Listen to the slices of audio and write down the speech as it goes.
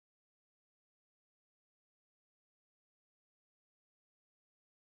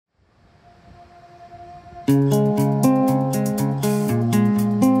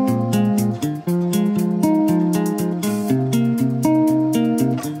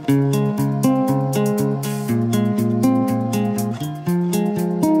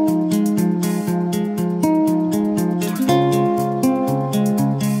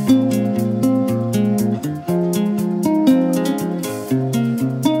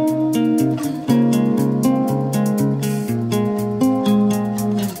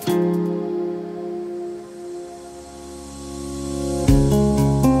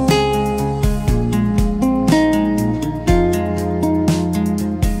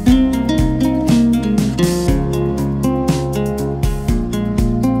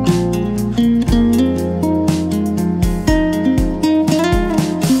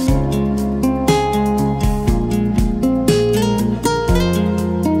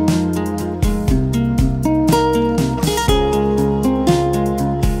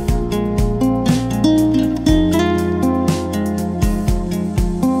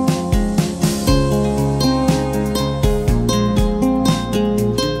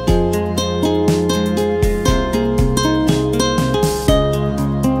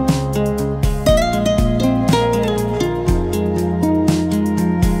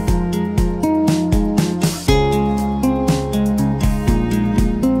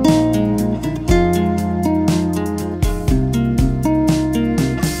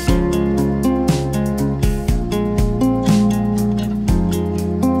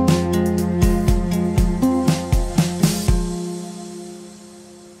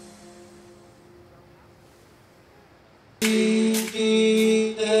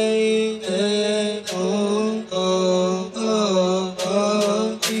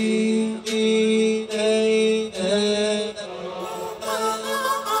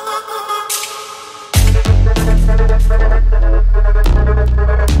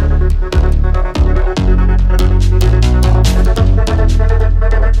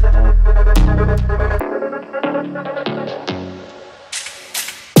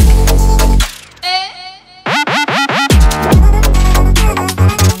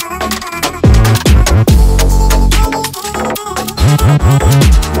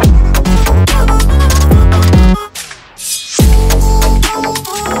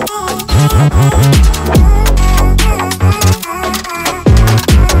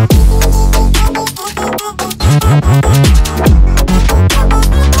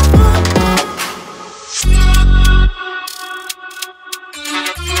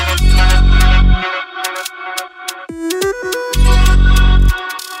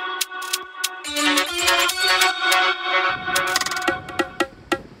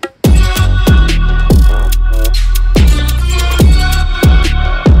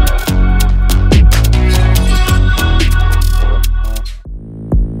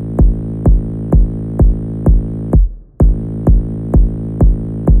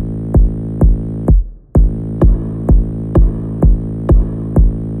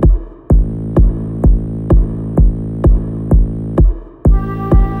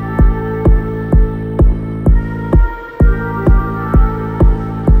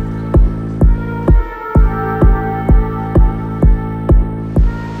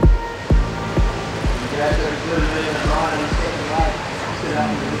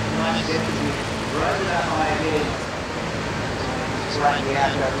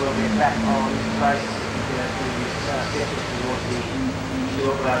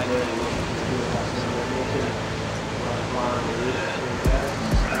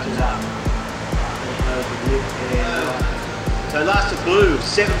So last to blue,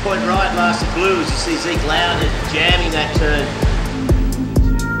 7-point right, last to blue, as you see Zeke Loud jamming that turn.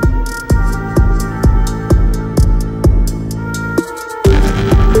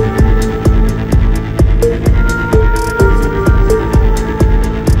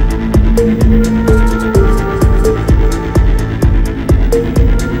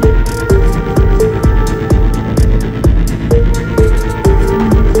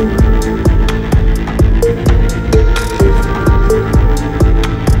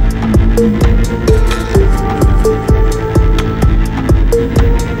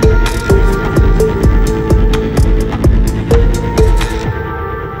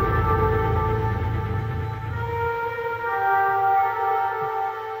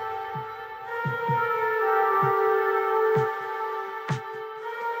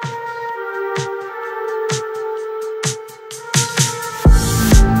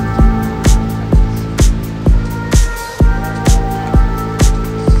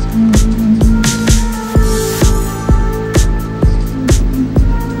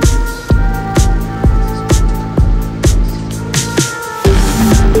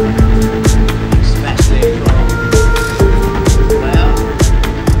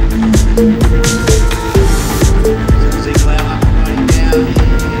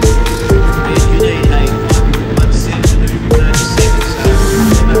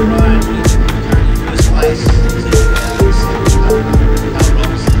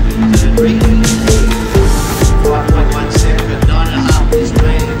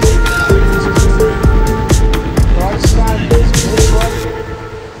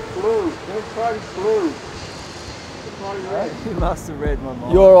 in my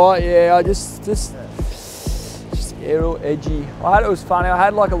mind. You're right, yeah. I just aerial edgy. It was funny. I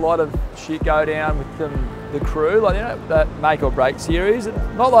had like a lot of shit go down with the crew, like you know that make or break series. And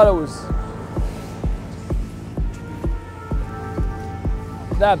not that it was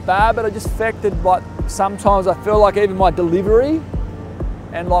that bad, but it just affected like sometimes I feel like even my delivery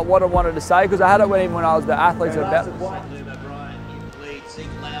and like what I wanted to say, because I had it even when I was the athletes about. Barron in the lead,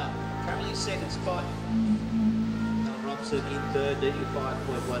 Ezekial currently second spot. Thompson in third, needing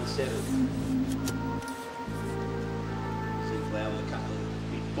 5.17. Ezekial with a couple of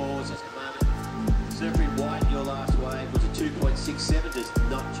big fours at the moment. Surgery White, your last wave was a 2.67. Does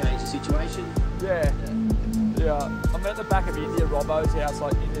not change the situation. Yeah. I'm at the back of India Robbo's house,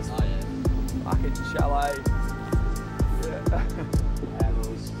 like in this fucking chalet. Yeah.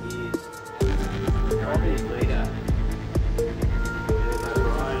 Admirals is Caribbean leader.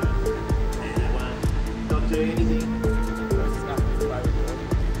 Barron. And that one not doing anything.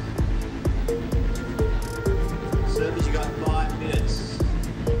 Service, you got 5 minutes.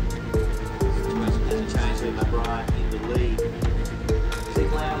 Situation hasn't changed with Barron in the lead.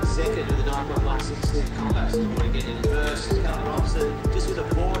 Ezekial in second with a 9.16 combo. Still want to get in first. Thompson just with a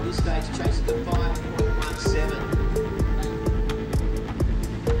 4 at this stage, chasing the 5.17.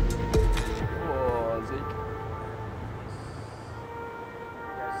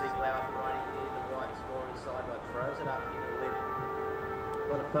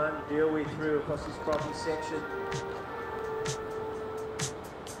 Fun to deal with through across this crossing section.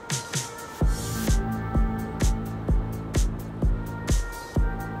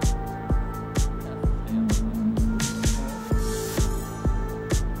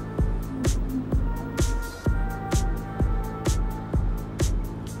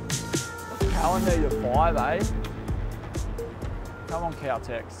 Callinan need a 5, eh? Come on,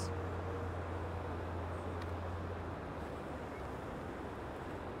 Caltex.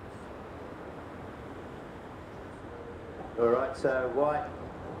 All right, so White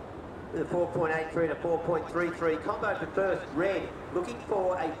with a 4.83 and a 4.33 combo for first. Red looking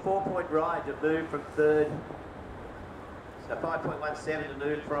for a 4-point ride to move from third. So 5.17 to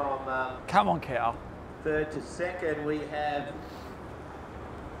move from Come on, Cal. third to second. We have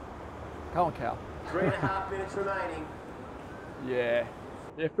Come on, Cal. 3.5 minutes remaining. Yeah,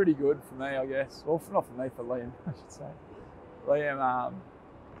 pretty good for me, I guess. Well, not for me, for Liam, I should say. Liam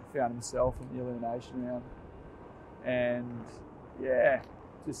found himself in the elimination round. And yeah,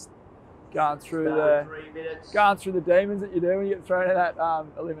 just going through the demons that you do when you get thrown in that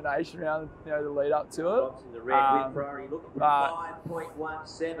elimination round, you know, the lead up to it. The red with priority looking for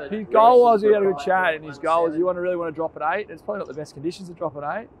 5.17. His goal was, we had a good chat, and his goal was, you really want to drop an 8. It's probably not the best conditions to drop an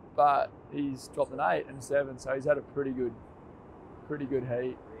 8, but he's dropped an 8 and a 7, so he's had a pretty good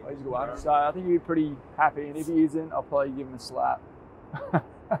heat. He's a good one. So I think he'll be pretty happy, and if he isn't, I'll probably give him a slap. Yeah.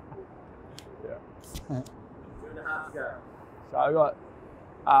 2.5 to go. So I've got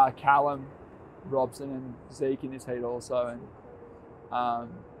Callum, Robson and Zeke in this heat also, and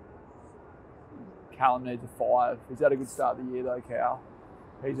Callum needs a 5. He's had a good start of the year though, Cal.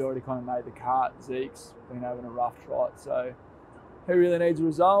 He's already kind of made the cut. Zeke's been having a rough trot, so he really needs a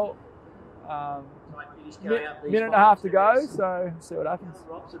result. Minute and a half to go, so see what happens.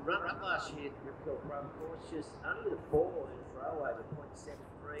 Robson run up last year, of course, just only with a 4 in a throw over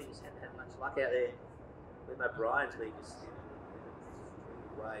 0.73. Just hadn't had much luck out there. Limo Brian's been just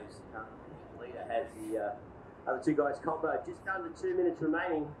waves. Leader has the other two guys combo. Just under 2 minutes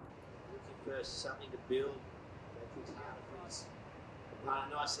remaining. Looking for something to build.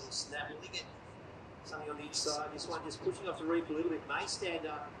 Nice little snap. We'll get something on the inside. This one just pushing off the reef a little bit. May stand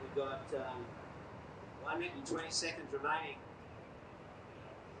up. We've got 1 minute and 20 seconds remaining.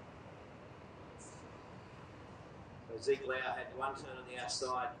 So Ezekial had one turn on the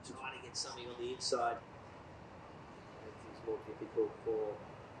outside, trying to get something on the inside. It's more difficult for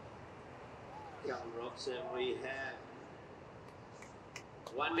Calvin Robson. We have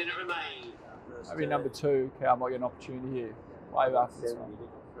 1 minute remaining. Maybe number 2, Cal might get an opportunity here. Wave after this one.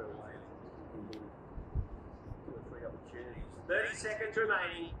 30 seconds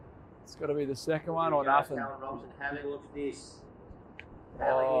remaining. It's got to be the second one or nothing. Calvin Robson having a look at this.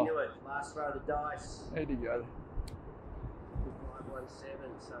 Going into it. Last throw of the dice. There you go.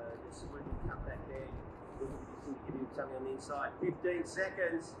 5.17, so just we can cut back there. Looking to give you something on the inside. 15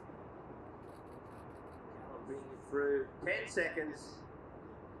 seconds. I'll bring it through. 10 seconds.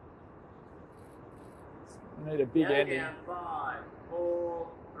 I need a big ending. Down 5, 4,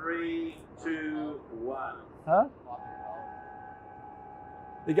 3, 2, 1. Huh?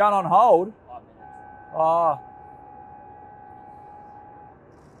 The gun on hold? Oh. All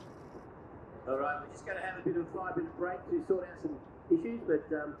right, we're just going to have a bit of a 5-minute break to sort out some issues, but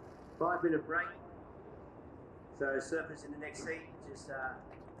 5-minute break. So surfers in the next heat, just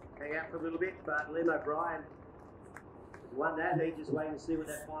hang out for a little bit. But Liam O'Brien won that. He's just waiting to see what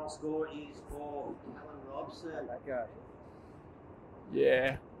that final score is for Alan Robson.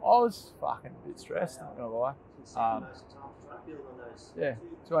 Yeah, I was fucking a bit stressed, not gonna lie. Yeah,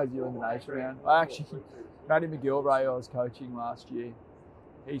 it's always the elimination round. I actually, Matty McGilvray, I was coaching last year.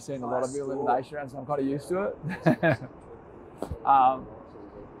 He's seen a lot of elimination rounds, so I'm kind of used to it.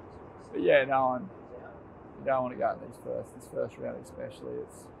 But yeah, no, you don't want to go in this first round especially.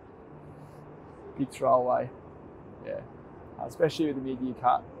 It's big throwaway. Yeah, especially with the mid-year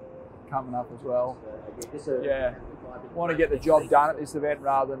cut coming up as well. Yeah, want to get the job done at this event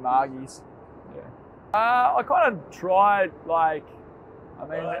rather than Margie's. Yeah. I kind of tried, like, I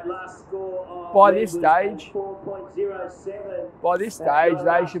mean, by this stage,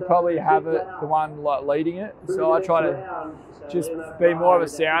 they should probably have it, the one like leading it. So I try to just be more of a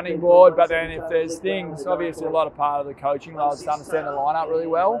sounding board. But then if there's things, obviously a lot of part of the coaching role is to understand the lineup really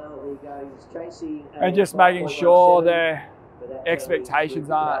well, and just making sure their expectations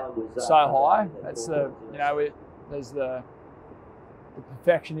aren't so high. That's the, you know, there's the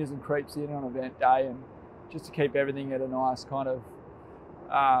perfectionism creeps in on event day, and just to keep everything at a nice kind of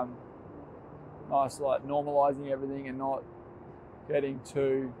nice, like normalising everything and not getting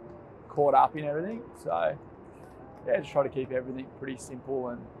too caught up in everything. So yeah, just try to keep everything pretty simple,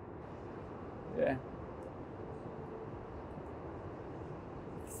 and yeah.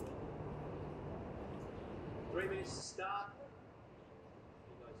 Three minutes to start.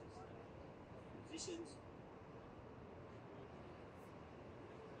 Positions.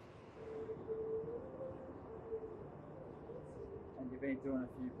 And you've been doing a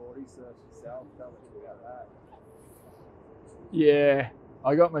few body surfs yourself. Tell me about that. Yeah,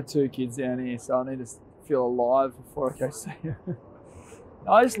 I got my 2 kids down here, so I need to feel alive before I go see them.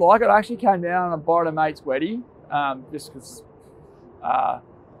 I just like it. I actually came down and I borrowed a mate's Weddy, just because I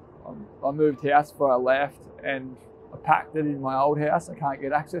moved house before I left, and I packed it in my old house. I can't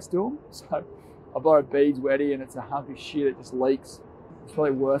get access to them, so I borrowed Bede's Weddy, and it's a hunk of shit. It just leaks. It's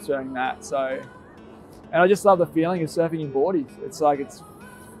probably worth doing that. So, and I just love the feeling of surfing in boardies. It's like, it's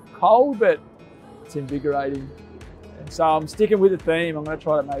cold, but it's invigorating. And so I'm sticking with the theme. I'm going to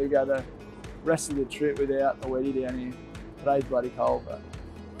try to maybe go the rest of the trip without the Weddy down here. Today's bloody cold, but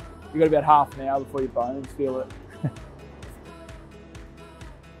you've got about half an hour before your bones feel it.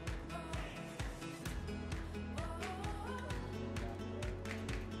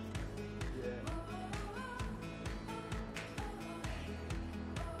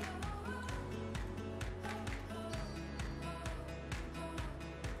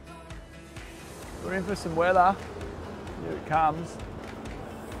 We're in for some weather. Here it comes.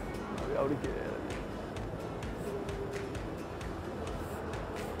 I'll be able to get out of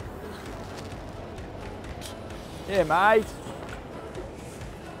it. Yeah, mate.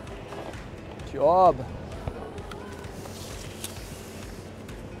 Job.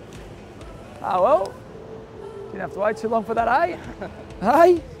 Oh well. Didn't have to wait too long for that, eh?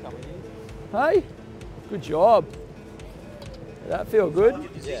 Hey? Hey? Good job. Did that feel good?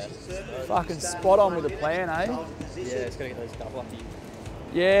 Yeah. Fucking spot on with the plan, eh? Yeah, it's got to get those double up.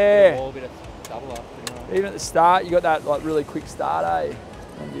 Yeah. A bit of double up. Even at the start, you got that like really quick start, eh?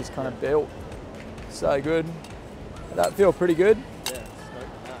 And you just kind of built. So good. Did that feel pretty good? Yeah.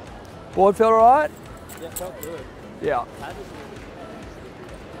 Board felt alright? Yeah, it felt good. Yeah.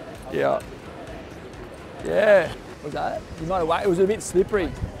 Yeah. Yeah. What was that? You might have waited. It was a bit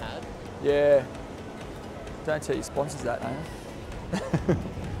slippery. Yeah. Don't tell your sponsors that, eh?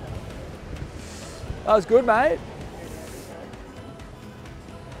 That was good, mate.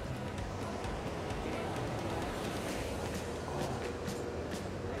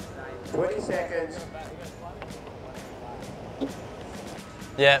 Seconds.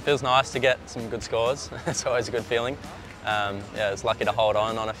 Yeah, it feels nice to get some good scores. It's always a good feeling. Yeah, I was lucky to hold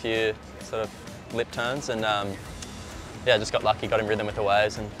on a few sort of lip turns, and yeah, just got lucky, got in rhythm with the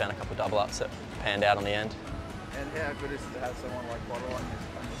waves, and found a couple of double ups that panned out on the end. And how good is it to have someone like Bottle on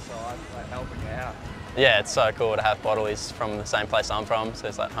your side, like helping out? Yeah, it's so cool to have Bottle. He's from the same place I'm from, so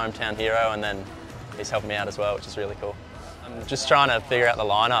he's like hometown hero, and then he's helping me out as well, which is really cool. I'm just trying to figure out the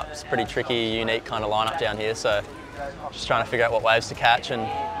lineup. It's a pretty tricky, unique kind of lineup down here, so just trying to figure out what waves to catch and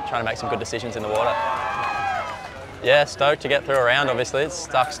trying to make some good decisions in the water. Yeah, stoked to get through a round, obviously. It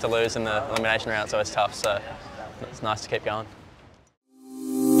sucks to lose in the elimination round, it's always tough, so it's nice to keep going.